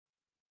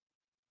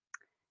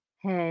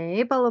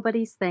Hey, Bolo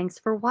buddies, thanks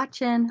for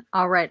watching.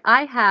 All right,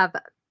 I have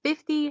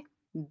 50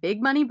 big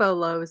money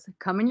bolos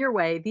coming your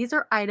way. These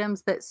are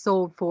items that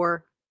sold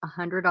for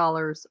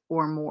 $100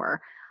 or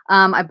more.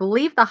 I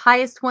believe the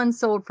highest one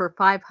sold for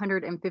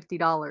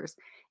 $550.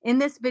 In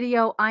this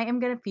video, I am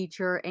going to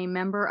feature a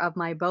member of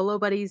my Bolo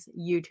Buddies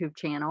YouTube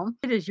channel.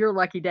 It is your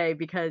lucky day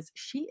because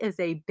she is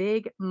a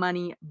big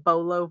money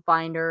bolo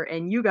finder,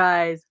 and you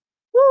guys,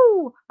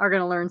 woo, are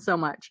going to learn so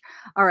much.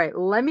 All right,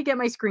 let me get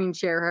my screen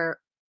share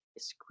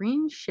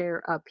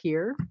up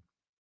here.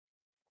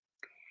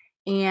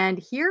 And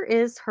here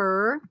is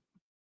her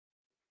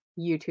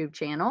YouTube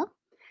channel.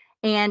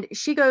 And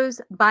she goes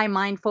by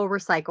Mindful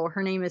Recycle.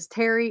 Her name is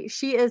Teri.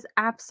 She is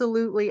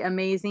absolutely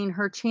amazing.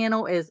 Her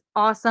channel is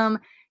awesome.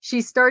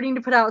 She's starting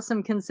to put out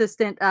some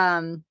consistent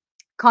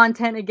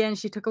content again.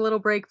 She took a little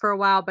break for a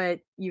while, but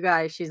you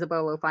guys, she's a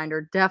bolo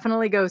finder.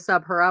 Definitely go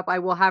sub her up. I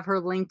will have her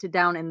linked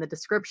down in the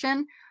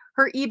description.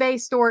 Her eBay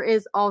store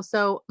is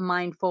also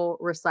Mindful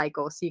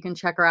Recycle, so you can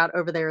check her out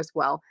over there as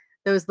well.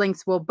 Those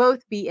links will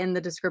both be in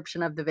the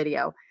description of the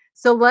video.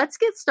 So let's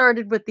get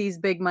started with these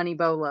big money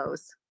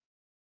bolos.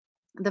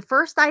 The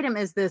first item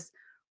is this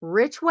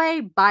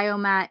Richway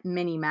Biomat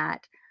Mini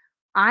Mat.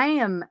 I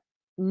am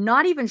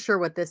not even sure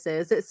what this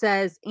is. It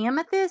says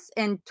amethyst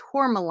and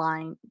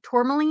tourmaline.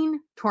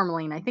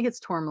 I think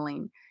it's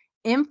tourmaline.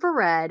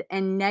 Infrared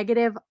and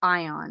negative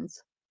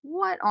ions.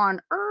 What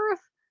on earth?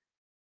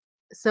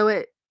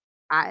 So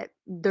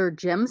they're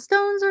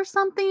gemstones or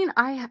something.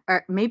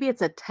 Or maybe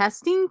it's a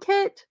testing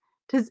kit.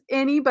 Does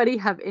anybody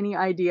have any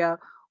idea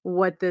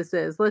what this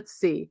is? Let's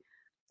see.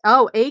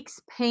 Oh,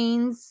 aches,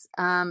 pains,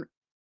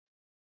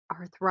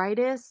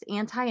 arthritis,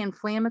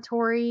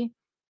 anti-inflammatory.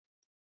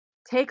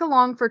 Take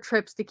along for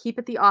trips to keep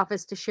at the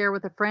office to share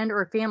with a friend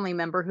or a family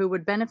member who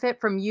would benefit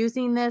from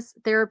using this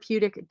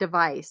therapeutic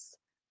device.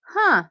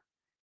 Huh.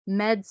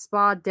 Med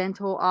spa,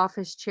 dental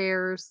office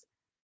chairs.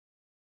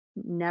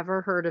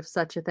 Never heard of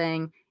such a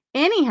thing.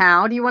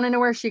 Anyhow, do you want to know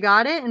where she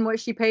got it and what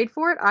she paid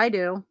for it? I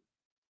do.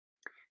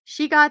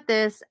 She got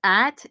this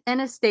at an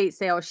estate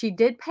sale. She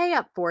did pay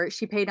up for it.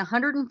 She paid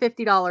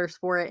 $150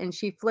 for it and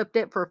she flipped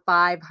it for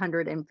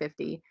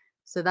 $550.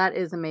 So that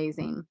is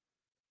amazing.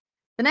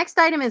 The next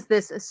item is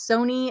this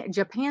Sony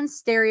Japan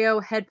Stereo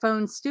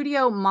Headphone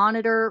Studio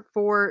Monitor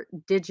for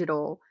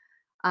Digital.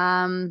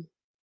 Let's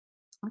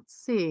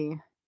see.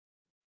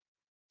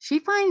 She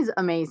finds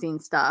amazing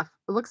stuff.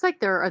 It looks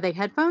like are they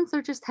headphones?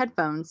 They're just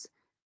headphones,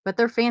 but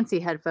they're fancy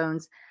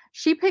headphones.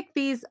 She picked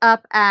these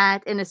up at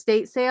an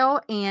estate sale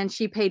and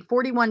she paid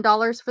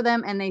 $41 for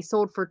them and they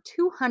sold for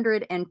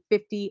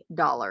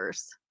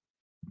 $250.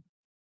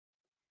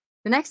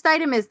 The next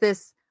item is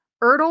this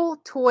Ertl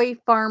Toy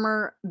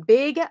Farmer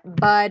Big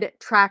Bud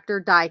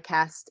Tractor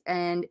Diecast.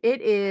 And it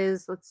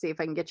is, let's see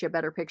if I can get you a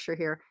better picture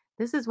here.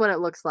 This is what it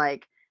looks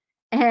like.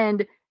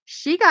 And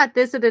she got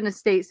this at an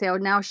estate sale.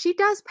 Now, she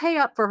does pay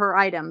up for her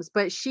items,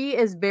 but she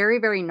is very,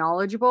 very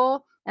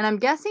knowledgeable. And I'm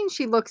guessing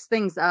she looks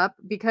things up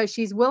because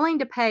she's willing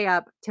to pay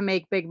up to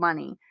make big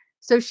money.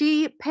 So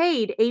she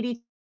paid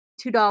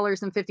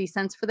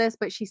 $82.50 for this,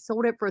 but she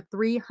sold it for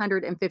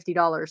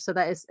 $350. So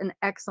that is an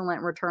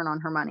excellent return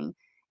on her money.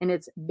 And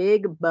it's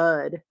Big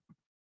Bud.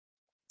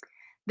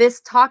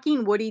 This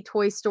Talking Woody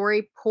Toy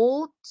Story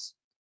pull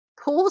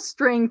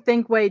string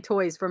Thinkway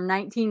toys from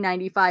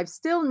 1995,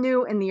 still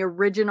new in the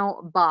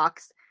original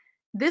box.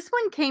 This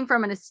one came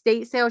from an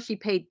estate sale. She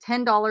paid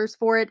 $10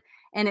 for it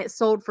and it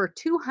sold for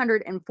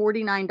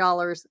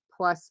 $249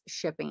 plus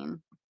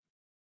shipping.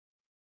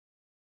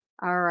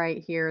 All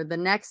right, here. The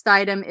next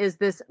item is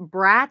this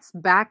Bratz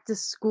Back to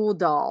School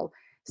doll.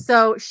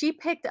 So she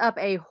picked up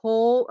a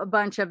whole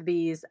bunch of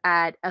these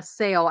at a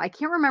sale. I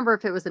can't remember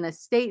if it was an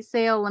estate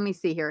sale. Let me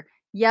see here.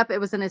 Yep, it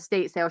was an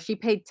estate sale. She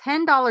paid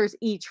 $10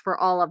 each for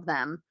all of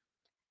them.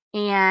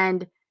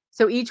 And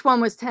so each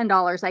one was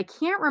 $10. I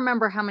can't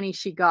remember how many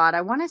she got.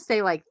 I want to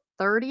say like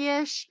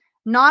 30-ish.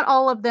 Not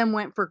all of them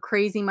went for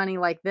crazy money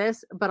like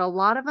this, but a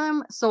lot of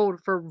them sold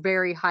for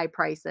very high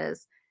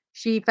prices.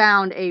 She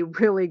found a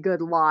really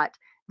good lot.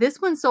 This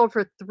one sold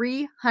for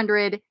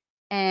 $375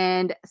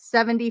 and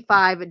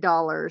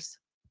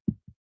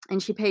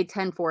she paid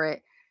 $10 for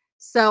it.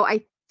 So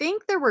I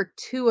think there were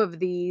two of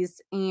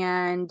these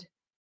and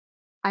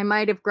I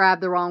might have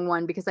grabbed the wrong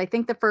one because I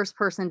think the first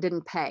person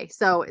didn't pay.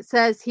 So it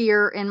says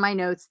here in my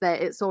notes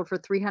that it sold for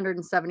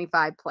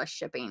 $375 plus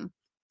shipping.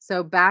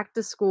 So back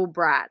to school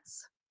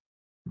Bratz.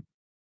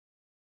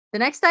 The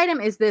next item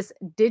is this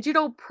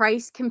digital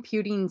price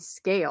computing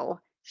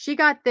scale. She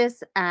got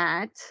this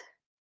at,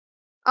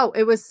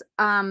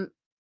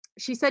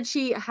 she said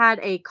she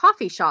had a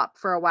coffee shop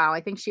for a while.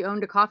 I think she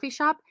owned a coffee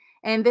shop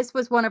and this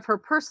was one of her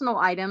personal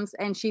items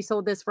and she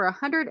sold this for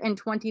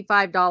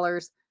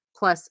 $125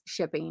 plus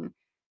shipping.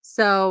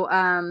 So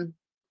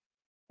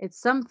it's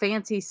some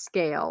fancy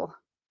scale.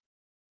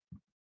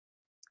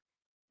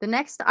 The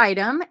next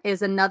item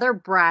is another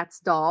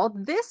Bratz doll.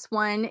 This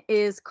one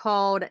is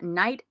called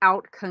Night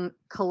Out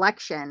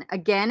Collection.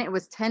 Again, it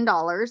was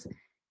 $10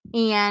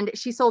 and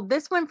she sold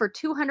this one for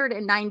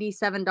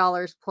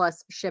 $297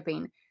 plus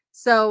shipping.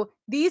 So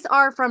these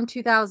are from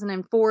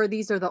 2004.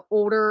 These are the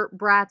older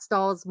Bratz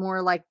dolls,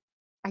 more like,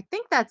 I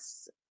think I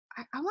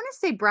want to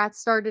say Bratz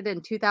started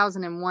in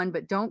 2001,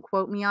 but don't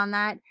quote me on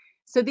that.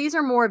 So these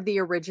are more of the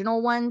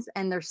original ones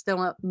and they're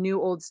still a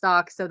new old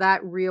stock. So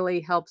that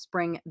really helps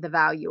bring the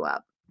value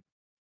up.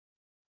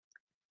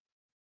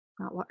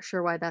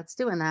 Sure why that's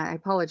doing that. I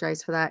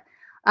apologize for that.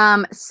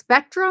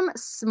 Spectrum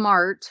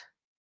Smart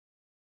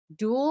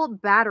dual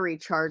battery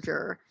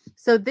charger.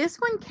 So this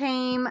one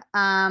came,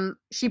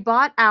 she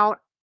bought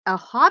out a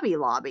Hobby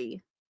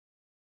Lobby.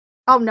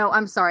 Oh no,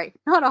 I'm sorry.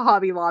 Not a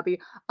Hobby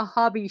Lobby, a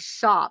hobby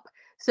shop.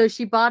 So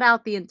she bought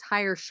out the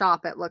entire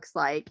shop, it looks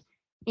like.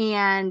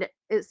 And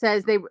it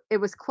says it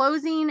was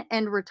closing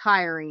and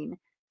retiring.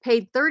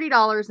 Paid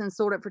 $30 and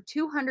sold it for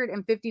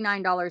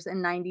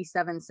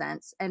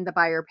 $259.97, and the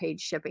buyer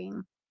paid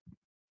shipping.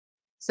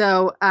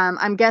 So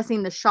I'm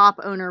guessing the shop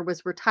owner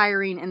was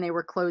retiring and they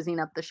were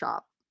closing up the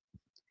shop.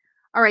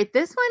 All right,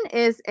 this one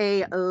is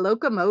a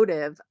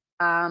locomotive.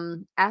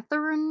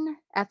 Athearn,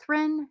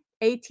 Athearn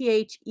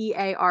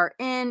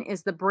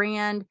is the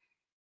brand,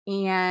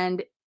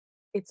 and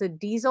it's a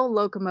diesel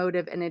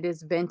locomotive and it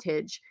is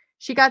vintage.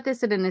 She got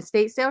this at an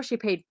estate sale. She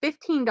paid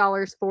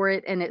 $15 for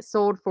it and it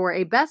sold for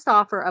a best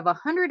offer of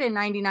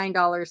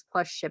 $199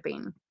 plus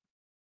shipping.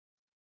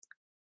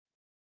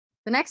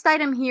 The next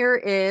item here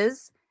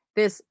is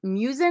this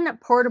Musin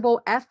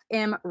portable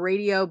FM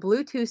radio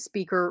Bluetooth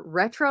speaker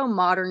retro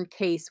modern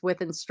case with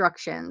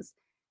instructions.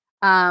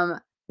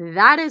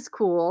 That is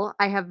cool.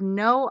 I have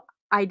no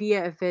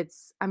idea if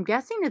I'm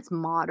guessing it's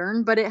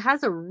modern, but it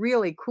has a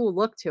really cool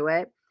look to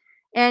it.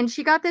 And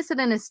she got this at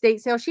an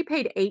estate sale. She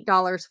paid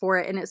 $8 for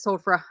it and it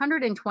sold for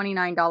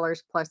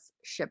 $129 plus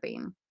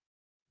shipping.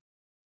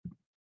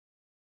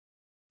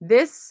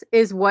 This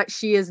is what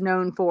she is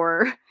known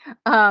for.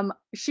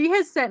 She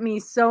has sent me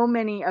so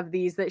many of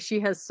these that she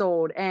has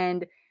sold,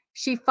 and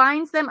she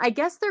finds them. I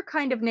guess they're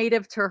kind of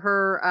native to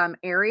her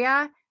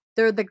area.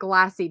 They're the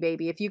Glassy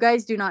Baby. If you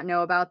guys do not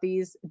know about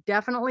these,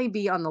 definitely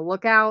be on the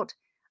lookout.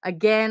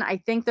 Again, I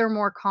think they're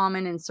more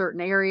common in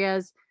certain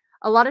areas.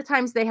 A lot of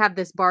times they have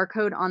this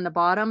barcode on the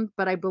bottom,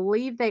 but I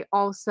believe they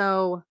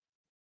also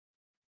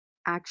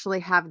actually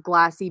have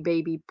Glassy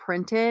Baby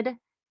printed.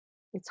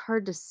 It's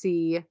hard to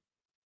see,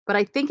 but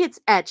I think it's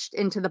etched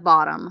into the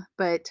bottom,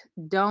 but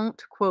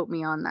don't quote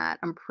me on that.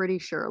 I'm pretty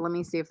sure. Let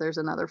me see if there's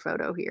another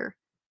photo here.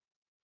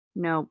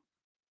 No.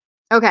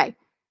 Okay.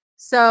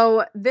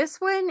 So this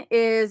one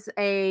is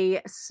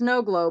a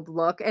snow globe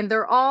look, and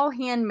they're all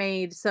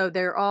handmade. So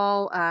they're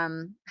all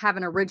have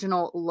an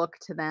original look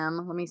to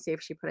them. Let me see if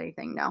she put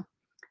anything. No.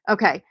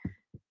 Okay.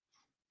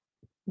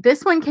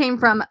 This one came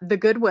from the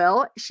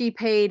Goodwill. She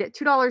paid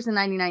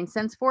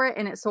 $2.99 for it,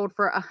 and it sold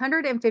for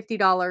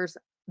 $150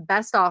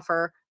 best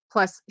offer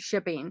plus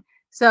shipping.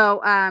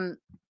 So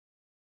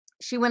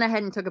she went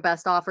ahead and took a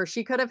best offer.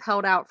 She could have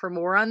held out for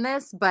more on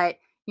this, but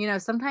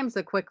sometimes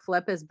a quick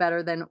flip is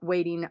better than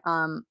waiting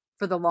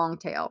for the long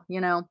tail,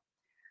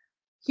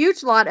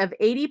 Huge lot of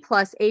 80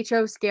 plus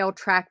HO scale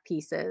track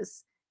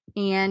pieces.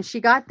 And she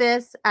got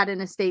this at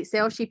an estate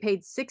sale. She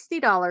paid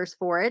 $60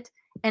 for it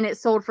and it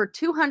sold for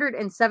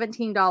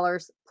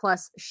 $217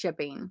 plus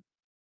shipping.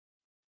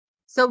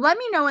 So let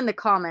me know in the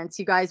comments,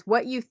 you guys,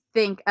 what you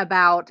think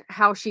about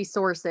how she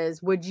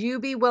sources. Would you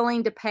be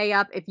willing to pay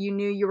up if you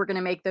knew you were going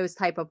to make those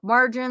type of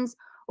margins,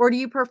 or do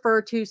you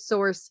prefer to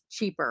source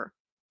cheaper?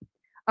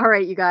 All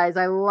right, you guys,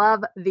 I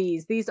love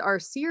these. These are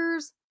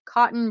Sears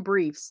cotton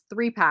briefs,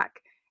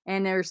 3-pack,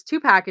 and there's 2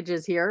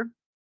 packages here.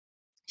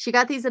 She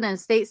got these at an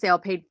estate sale,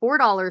 paid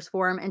 $4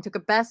 for them, and took a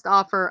best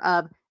offer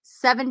of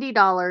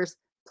 $70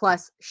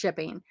 plus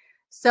shipping.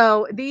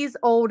 So these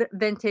old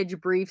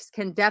vintage briefs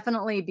can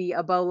definitely be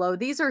a Bolo.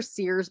 These are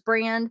Sears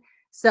brand.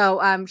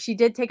 So she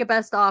did take a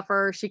best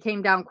offer. She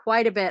came down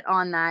quite a bit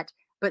on that,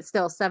 but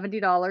still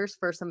 $70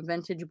 for some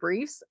vintage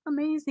briefs.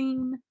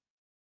 Amazing.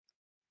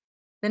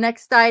 The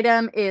next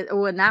item is,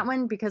 and that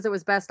one, because it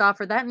was best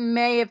offer, that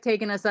may have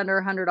taken us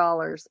under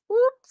 $100.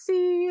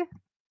 Oopsie.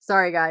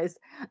 Sorry, guys.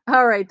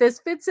 All right. This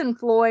Fitz and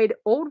Floyd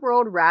Old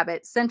World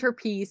Rabbit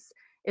centerpiece.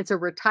 It's a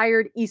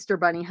retired Easter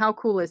bunny. How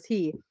cool is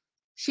he?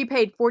 She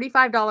paid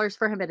 $45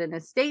 for him at an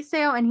estate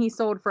sale, and he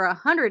sold for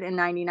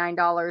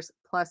 $199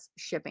 plus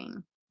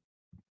shipping.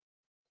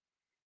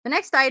 The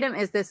next item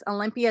is this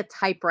Olympia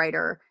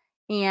typewriter,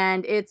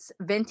 and it's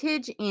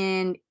vintage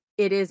and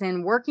it is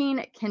in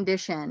working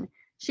condition.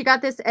 She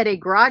got this at a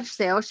garage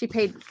sale. She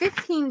paid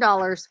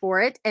 $15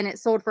 for it, and it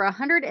sold for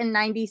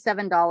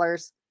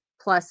 $197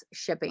 plus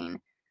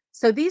shipping.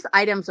 So these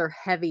items are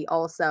heavy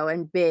also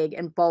and big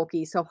and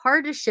bulky, so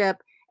hard to ship,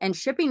 and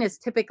shipping is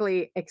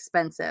typically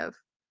expensive.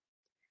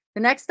 The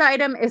next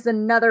item is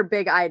another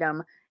big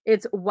item.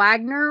 It's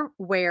Wagner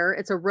ware.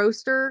 It's a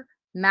roaster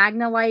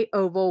Magnolite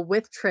oval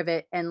with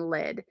trivet and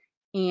lid.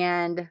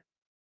 And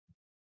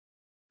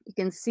you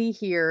can see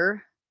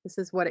here, this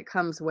is what it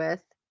comes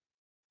with.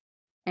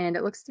 And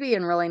it looks to be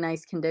in really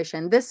nice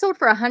condition. This sold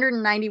for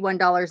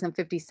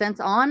 $191.50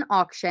 on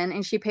auction,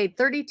 and she paid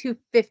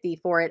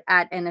 $32.50 for it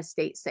at an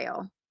estate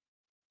sale.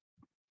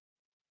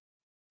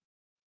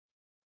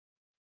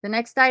 The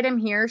next item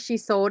here she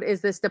sold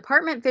is this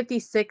Department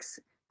 56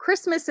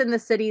 Christmas in the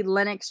City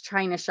Lenox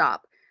China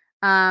shop.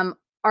 Um,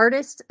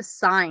 Artist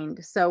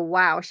signed. So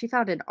wow, she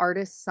found an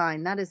artist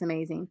sign. That is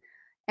amazing.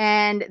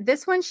 And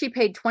this one she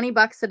paid 20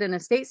 bucks at an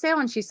estate sale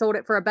and she sold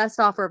it for a best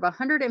offer of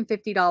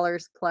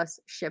 $150 plus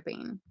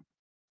shipping.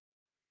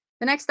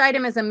 The next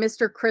item is a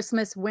Mr.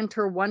 Christmas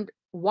Waterland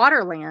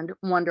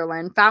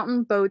Wonderland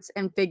fountain, boats,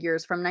 and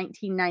figures from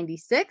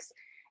 1996.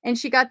 And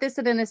she got this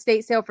at an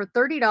estate sale for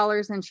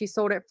 $30 and she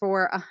sold it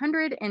for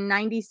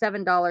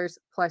 $197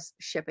 plus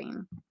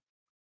shipping.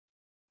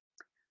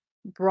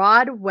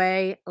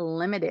 Broadway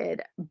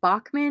Limited,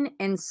 Bachman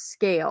and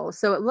Scale.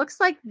 So it looks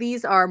like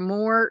these are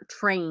more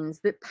trains,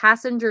 the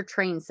passenger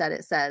train set,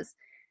 it says.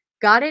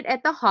 Got it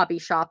at the hobby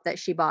shop that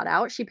she bought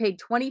out. She paid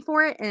 20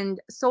 for it and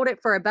sold it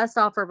for a best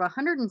offer of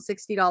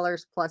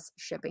 $160 plus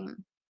shipping.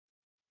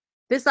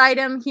 This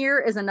item here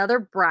is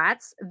another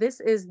Bratz. This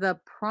is the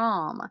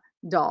prom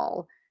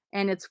doll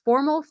and it's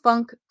Formal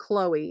Funk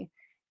Chloe.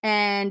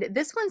 And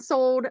this one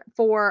sold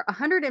for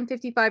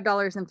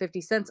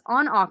 $155.50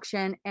 on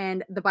auction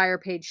and the buyer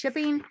paid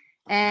shipping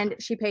and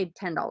she paid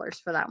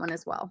 $10 for that one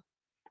as well.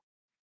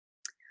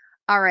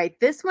 All right,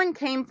 this one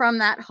came from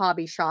that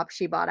hobby shop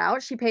she bought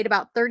out. She paid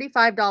about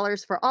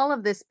 $35 for all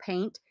of this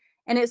paint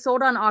and it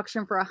sold on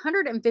auction for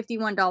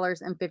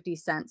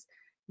 $151.50.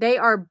 They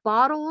are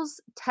Bottles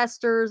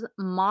Testers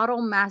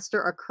Model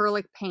Master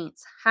acrylic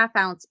paints, half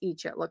ounce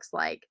each, it looks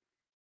like.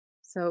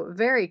 So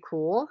very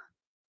cool.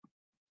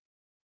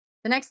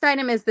 The next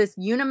item is this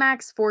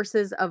Unimax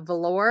Forces of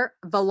Valor,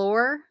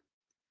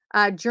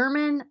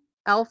 German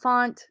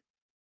Elefant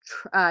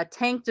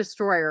tank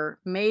destroyer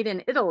made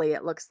in Italy,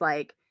 it looks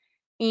like.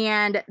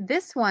 And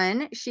this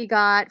one she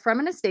got from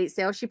an estate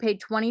sale. She paid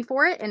 20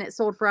 for it and it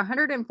sold for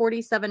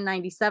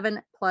 $147.97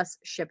 plus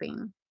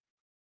shipping.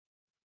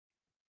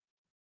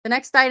 The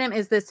next item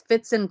is this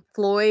Fitz and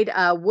Floyd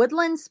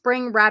Woodland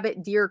Spring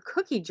Rabbit Deer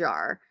Cookie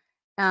Jar.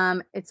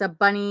 It's a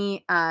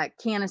bunny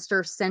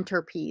canister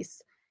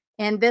centerpiece.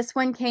 And this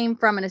one came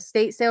from an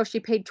estate sale. She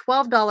paid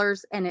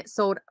 $12 and it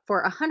sold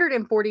for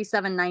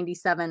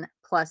 $147.97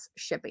 plus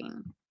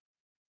shipping.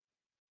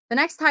 The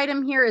next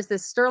item here is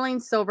this sterling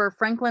silver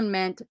Franklin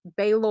Mint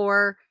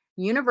Baylor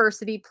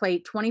University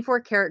Plate 24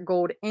 karat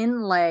gold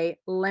inlay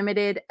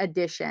limited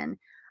edition.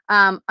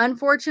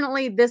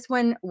 Unfortunately, this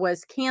one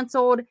was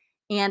canceled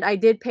and I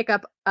did pick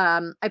up,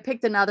 I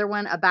picked another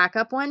one, a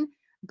backup one,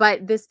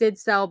 but this did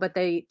sell, but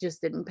they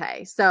just didn't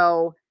pay.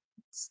 So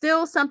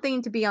still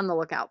something to be on the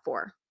lookout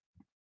for.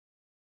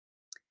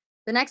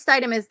 The next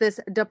item is this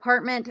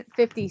Department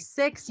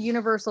 56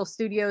 Universal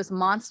Studios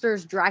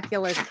Monsters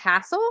Dracula's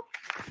Castle.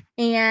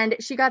 And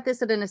she got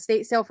this at an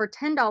estate sale for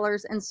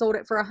 $10 and sold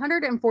it for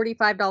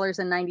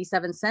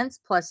 $145.97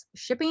 plus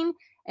shipping.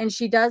 And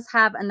she does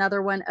have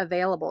another one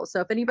available.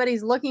 So if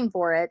anybody's looking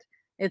for it,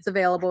 it's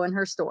available in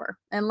her store,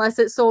 unless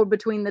it sold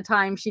between the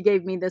time she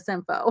gave me this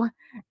info.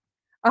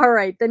 All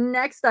right, the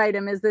next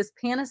item is this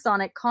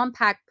Panasonic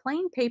Compact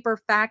Plain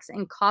Paper Fax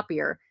and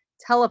Copier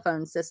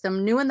telephone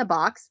system, new in the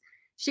box.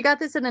 She got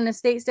this at an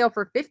estate sale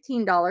for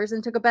 $15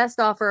 and took a best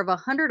offer of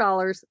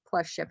 $100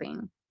 plus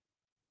shipping.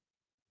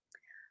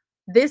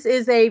 This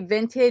is a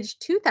vintage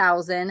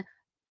 2000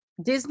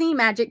 Disney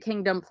Magic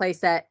Kingdom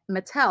playset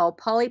Mattel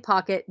Polly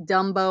Pocket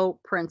Dumbo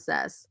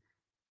Princess.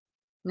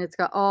 And it's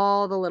got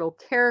all the little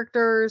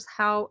characters.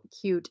 How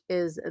cute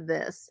is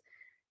this?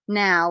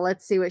 Now,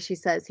 let's see what she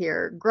says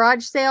here.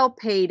 Garage sale,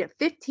 paid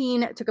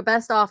 $15, took a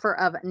best offer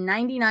of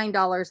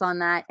 $99 on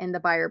that, and the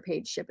buyer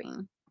paid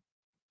shipping.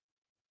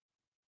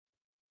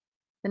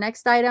 The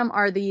next item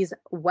are these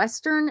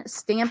Western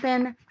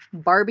Stampin'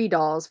 Barbie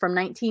dolls from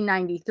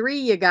 1993.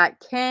 You got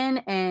Ken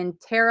and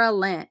Tara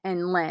Lynn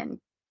and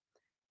Lynn.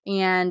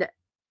 And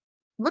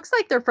looks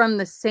like they're from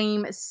the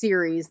same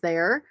series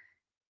there.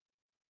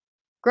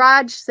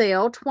 Garage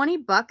sale, 20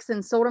 bucks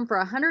and sold them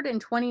for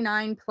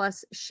 $129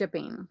 plus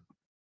shipping.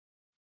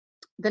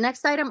 The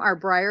next item are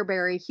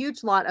Briarberry,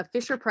 huge lot of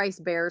Fisher Price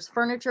bears,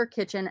 furniture,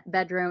 kitchen,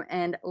 bedroom,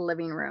 and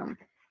living room.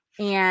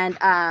 And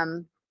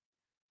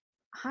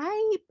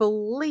I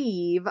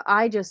believe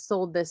I just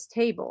sold this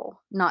table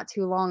not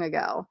too long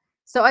ago.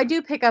 So I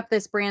do pick up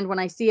this brand when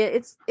I see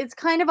it. It's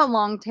kind of a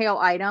long tail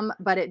item,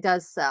 but it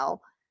does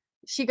sell.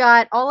 She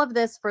got all of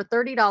this for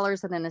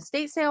 $30 at an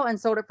estate sale and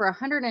sold it for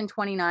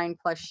 $129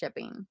 plus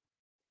shipping.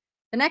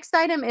 The next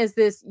item is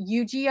this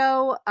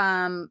Yu-Gi-Oh!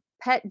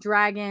 Pet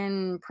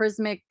Dragon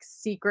Prismic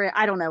Secret.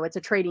 I don't know. It's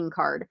a trading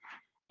card.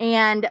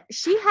 And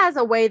she has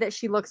a way that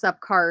she looks up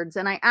cards.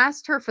 And I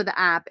asked her for the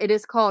app. It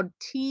is called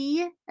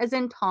T as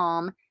in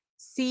Tom,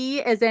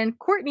 C as in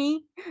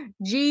Courtney,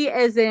 G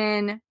as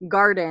in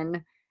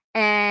Garden,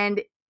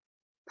 and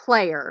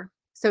Player.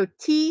 So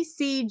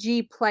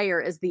TCG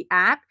Player is the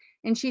app.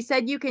 And she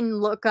said you can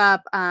look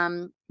up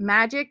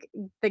Magic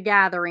the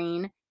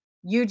Gathering,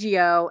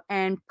 Yu-Gi-Oh,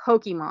 and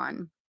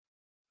Pokemon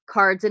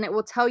cards, and it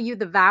will tell you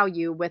the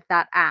value with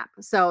that app.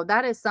 So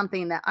that is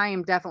something that I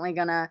am definitely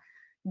going to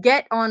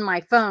get on my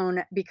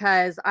phone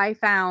because I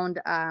found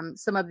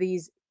some of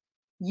these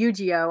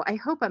Yu-Gi-Oh, I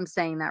hope I'm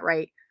saying that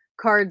right,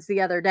 cards the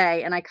other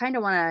day and I kind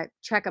of want to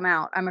check them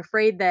out. I'm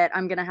afraid that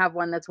I'm going to have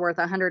one that's worth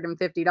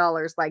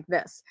 $150 like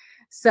this.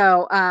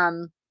 So,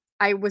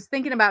 I was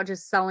thinking about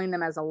just selling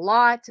them as a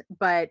lot,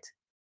 but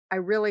I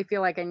really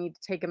feel like I need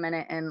to take a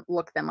minute and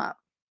look them up.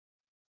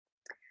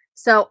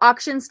 So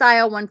auction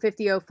style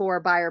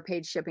 150.04 buyer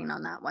paid shipping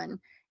on that one.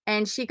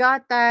 And she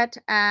got that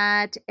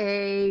at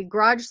a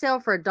garage sale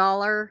for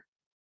 $1.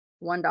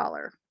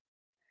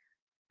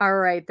 All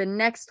right, the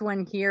next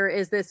one here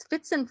is this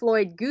Fitz and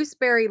Floyd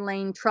Gooseberry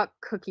Lane truck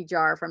cookie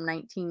jar from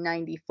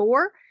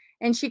 1994.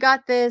 And she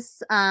got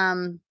this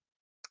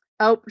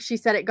oh, she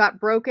said it got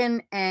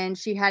broken and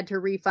she had to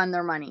refund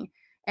their money.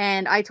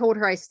 And I told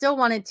her I still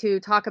wanted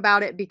to talk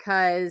about it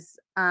because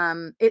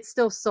it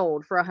still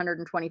sold for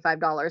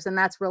 $125. And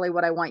that's really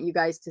what I want you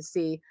guys to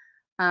see.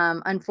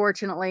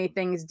 Unfortunately,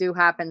 things do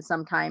happen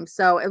sometimes.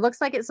 So it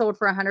looks like it sold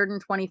for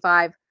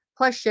 125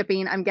 plus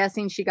shipping. I'm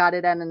guessing she got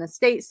it at an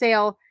estate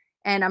sale,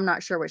 and I'm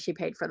not sure what she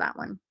paid for that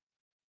one.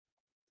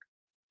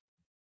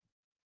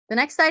 The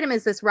next item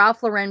is this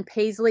Ralph Lauren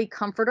Paisley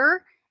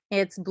comforter.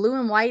 It's blue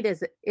and white.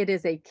 It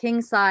is a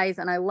king size,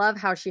 and I love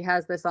how she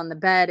has this on the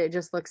bed. It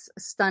just looks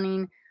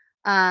stunning.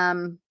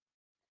 Um,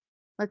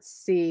 let's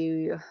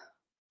see.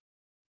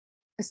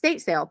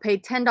 Estate sale,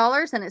 paid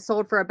 $10 and it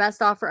sold for a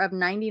best offer of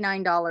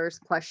 $99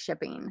 plus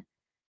shipping.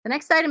 The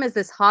next item is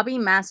this Hobby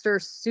Master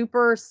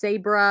Super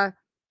Sabra.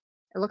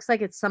 It looks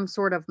like it's some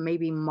sort of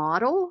maybe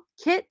model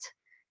kit.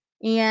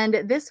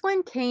 And this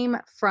one came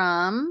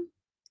from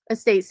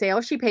estate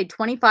sale. She paid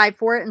 $25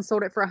 for it and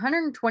sold it for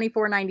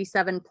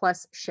 $124.97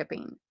 plus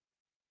shipping.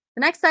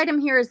 The next item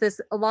here is this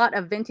a lot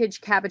of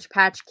vintage Cabbage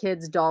Patch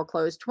Kids doll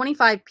clothes,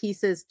 25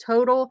 pieces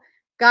total.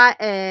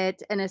 Got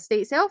it an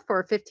estate sale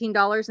for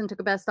 $15 and took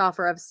a best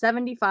offer of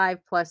 $75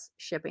 plus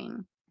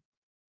shipping.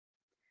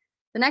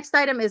 The next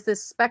item is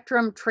this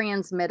Spectrum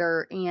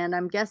transmitter, and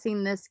I'm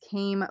guessing this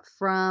came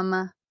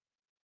from,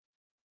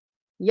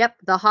 yep,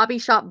 the Hobby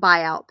Shop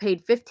buyout.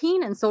 Paid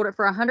 $15 and sold it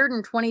for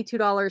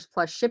 $122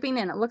 plus shipping,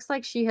 and it looks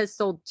like she has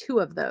sold 2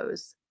 of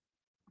those.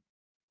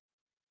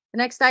 The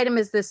next item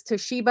is this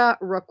Toshiba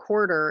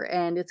recorder,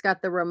 and it's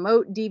got the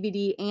remote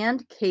DVD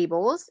and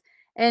cables.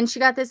 And she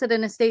got this at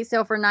an estate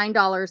sale for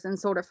 $9 and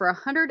sold it for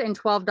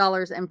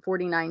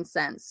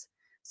 $112.49.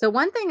 So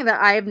one thing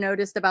that I have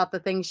noticed about the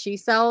things she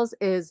sells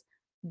is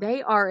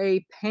they are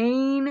a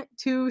pain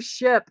to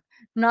ship,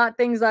 not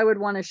things I would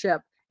want to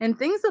ship, and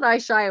things that I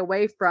shy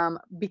away from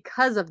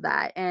because of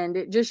that. And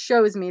it just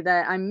shows me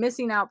that I'm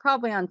missing out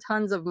probably on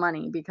tons of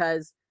money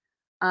because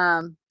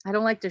I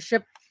don't like to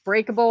ship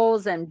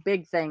breakables and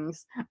big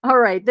things. All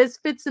right, this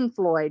Fitz and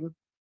Floyd.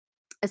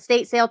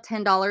 Estate sale,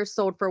 $10,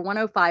 sold for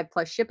 $105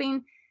 plus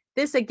shipping.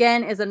 This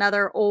again is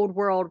another old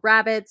world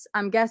rabbits.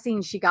 I'm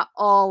guessing she got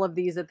all of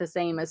these at the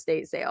same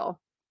estate sale.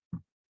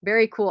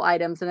 Very cool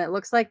items, and it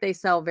looks like they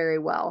sell very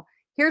well.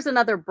 Here's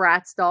another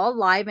Bratz doll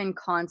live in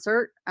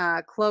concert,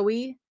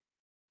 Chloe,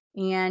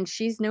 and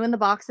she's new in the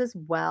box as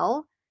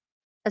well.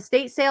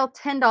 Estate sale,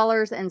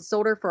 $10 and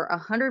sold her for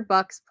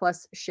 $100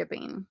 plus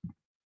shipping.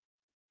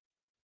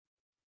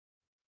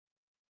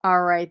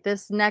 All right,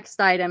 this next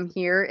item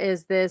here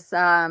is this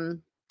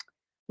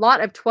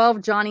lot of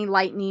 12 Johnny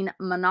Lightning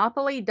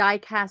Monopoly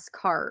die-cast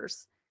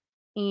cars.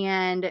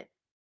 And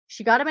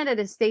she got them at an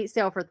estate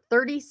sale for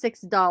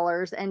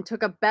 $36 and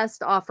took a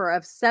best offer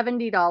of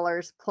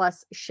 $70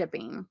 plus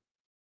shipping.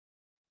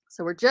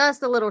 So we're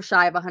just a little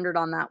shy of 100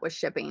 on that with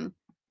shipping.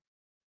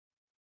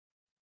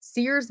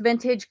 Sears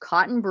Vintage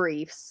Cotton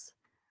Briefs.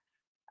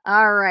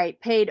 All right,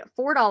 paid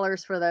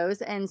 $4 for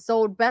those and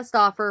sold best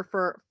offer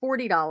for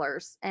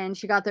 $40, and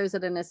she got those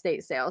at an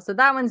estate sale. So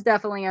that one's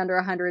definitely under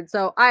 100.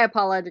 So I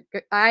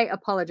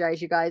apologize,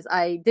 you guys.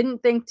 I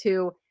didn't think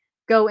to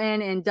go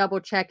in and double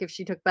check if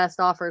she took best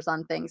offers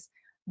on things,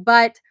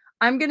 but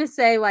I'm gonna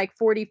say like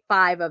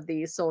 45 of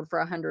these sold for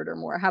 100 or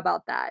more. How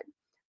about that?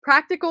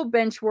 Practical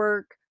bench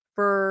work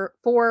for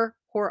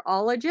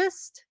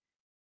horologist.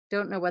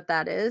 Don't know what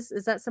that is.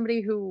 Is that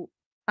somebody who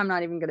I'm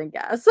not even going to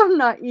guess. I'm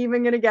not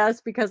even going to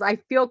guess because I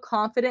feel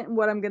confident in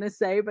what I'm going to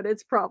say, but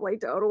it's probably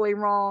totally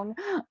wrong.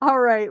 All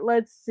right,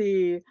 let's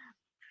see.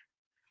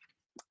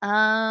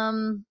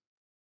 Estate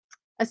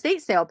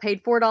sale,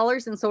 paid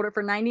 $4 and sold it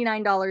for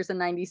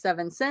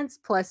 $99.97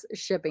 plus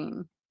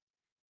shipping.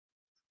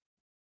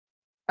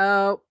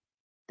 Oh,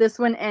 this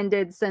one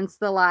ended since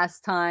the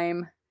last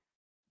time.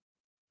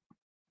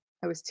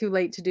 I was too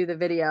late to do the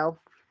video.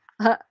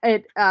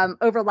 It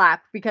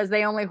overlapped because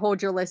they only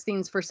hold your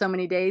listings for so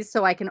many days,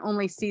 so I can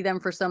only see them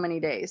for so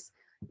many days.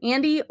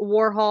 Andy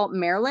Warhol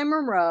Marilyn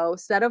Monroe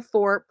set of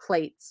 4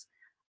 plates.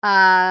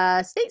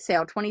 State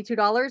sale,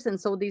 $22 and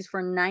sold these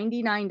for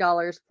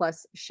 $99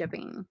 plus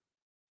shipping.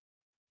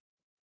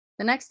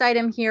 The next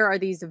item here are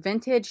these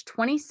vintage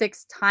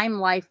 26 Time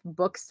Life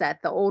book set,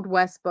 the Old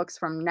West books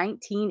from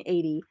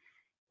 1980.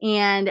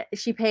 And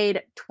she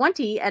paid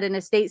 $20 at an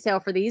estate sale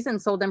for these and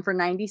sold them for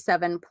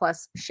 $97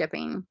 plus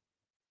shipping.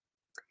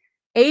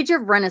 Age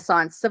of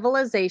Renaissance,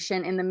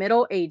 Civilization in the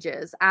Middle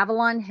Ages,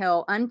 Avalon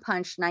Hill,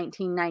 unpunched,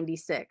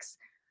 1996.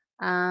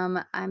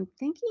 I'm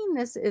thinking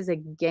this is a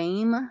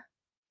game.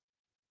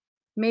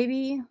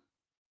 Maybe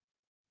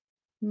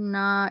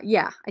not.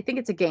 Yeah, I think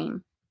it's a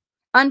game.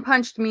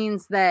 Unpunched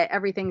means that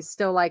everything's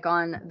still like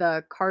on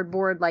the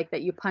cardboard, like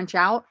that you punch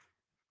out.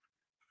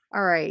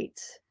 All right.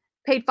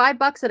 Paid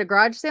 $5 at a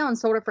garage sale and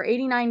sold it for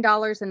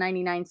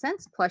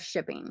 $89.99 plus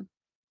shipping.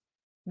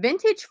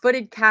 Vintage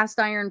footed cast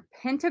iron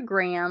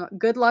pentagram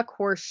good luck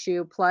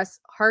horseshoe plus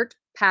heart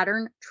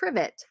pattern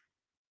trivet.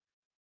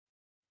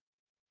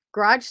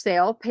 Garage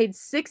sale, paid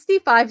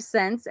 65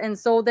 cents and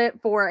sold it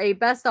for a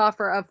best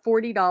offer of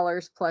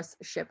 $40 plus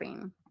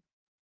shipping.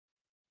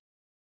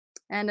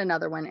 And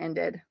another one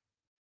ended.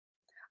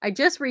 I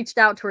just reached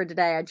out to her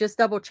today. I just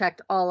double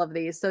checked all of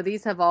these. So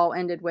these have all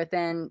ended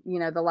within,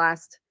 the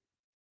last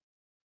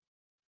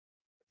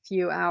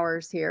few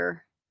hours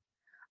here.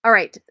 All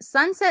right.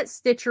 Sunset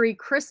Stitchery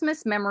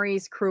Christmas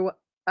Memories Crew.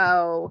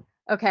 Oh,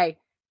 okay.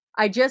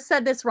 I just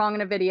said this wrong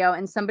in a video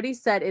and somebody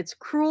said it's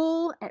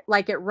cruel,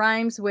 like it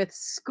rhymes with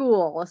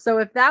school. So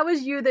if that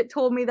was you that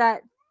told me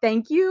that,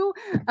 thank you.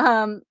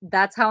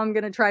 That's how I'm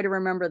going to try to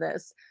remember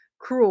this.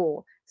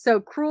 Cruel. So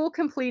cruel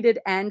completed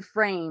and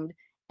framed.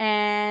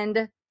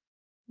 And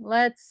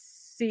let's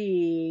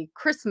see.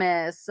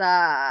 Christmas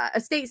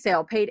estate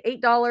sale, paid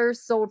 $8,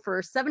 sold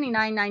for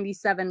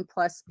 $79.97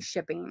 plus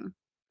shipping.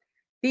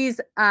 These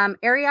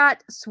Ariat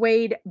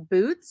suede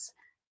boots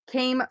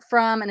came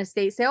from an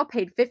estate sale,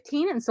 paid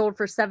 $15 and sold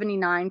for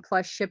 $79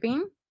 plus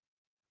shipping.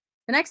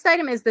 The next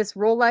item is this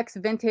Rolex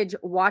vintage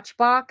watch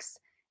box.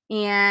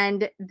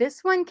 And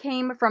this one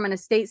came from an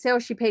estate sale.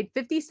 She paid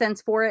 50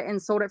 cents for it and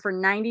sold it for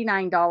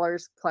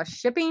 $99 plus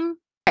shipping.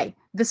 Okay,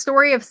 The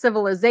Story of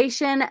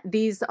Civilization.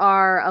 These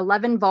are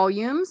 11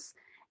 volumes.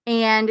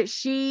 And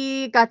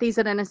she got these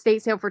at an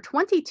estate sale for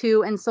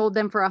 $22 and sold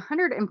them for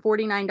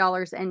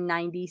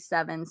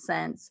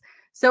 $149.97.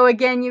 So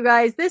again, you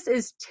guys, this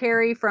is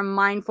Teri from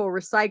Mindful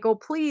Recycle.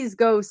 Please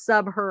go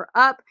sub her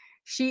up.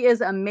 She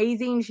is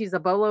amazing. She's a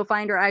Bolo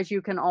finder, as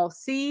you can all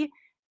see.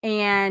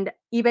 And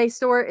eBay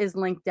store is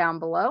linked down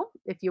below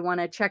if you want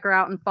to check her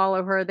out and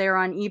follow her there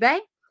on eBay.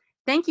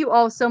 Thank you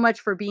all so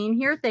much for being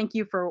here. Thank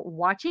you for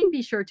watching.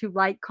 Be sure to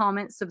like,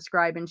 comment,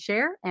 subscribe, and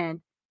share.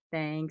 And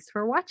thanks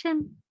for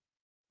watching.